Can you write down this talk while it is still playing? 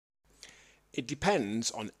It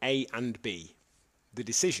depends on A and B, the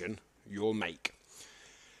decision you'll make.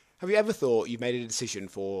 Have you ever thought you've made a decision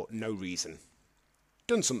for no reason?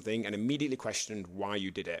 Done something and immediately questioned why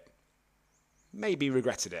you did it? Maybe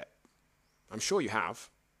regretted it? I'm sure you have,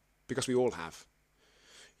 because we all have.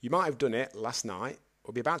 You might have done it last night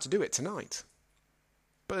or be about to do it tonight.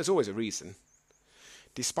 But there's always a reason.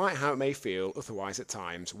 Despite how it may feel otherwise at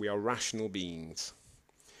times, we are rational beings.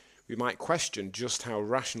 We might question just how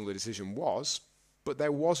rational the decision was, but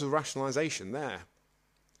there was a rationalisation there,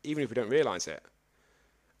 even if we don't realise it.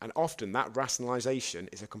 And often that rationalisation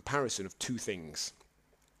is a comparison of two things: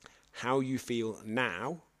 how you feel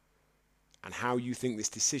now and how you think this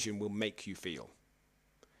decision will make you feel.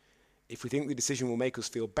 If we think the decision will make us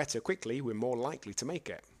feel better quickly, we're more likely to make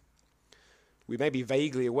it. We may be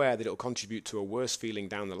vaguely aware that it will contribute to a worse feeling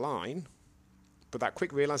down the line, but that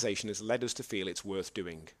quick realisation has led us to feel it's worth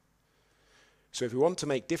doing. So if we want to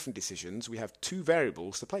make different decisions, we have two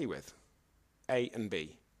variables to play with, A and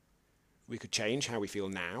B. We could change how we feel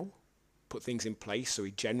now, put things in place so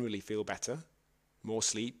we generally feel better: more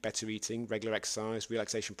sleep, better eating, regular exercise,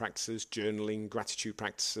 relaxation practices, journaling, gratitude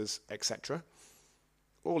practices, etc.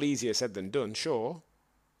 All easier said than done, sure,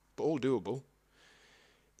 but all doable.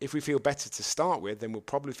 If we feel better to start with, then we'll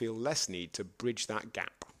probably feel less need to bridge that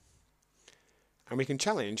gap. And we can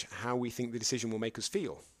challenge how we think the decision will make us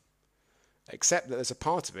feel. Accept that there's a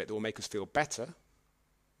part of it that will make us feel better,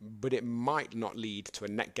 but it might not lead to a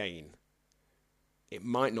net gain. It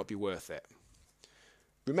might not be worth it.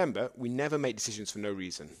 Remember, we never make decisions for no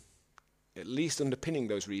reason. At least underpinning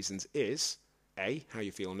those reasons is A, how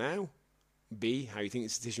you feel now, B, how you think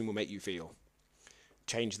this decision will make you feel.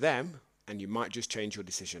 Change them, and you might just change your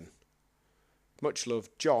decision. Much love,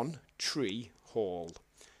 John Tree Hall.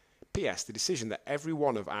 P.S. The decision that every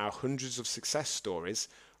one of our hundreds of success stories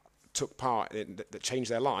took part in that changed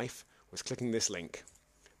their life was clicking this link,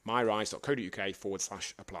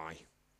 myrise.co.uk/apply.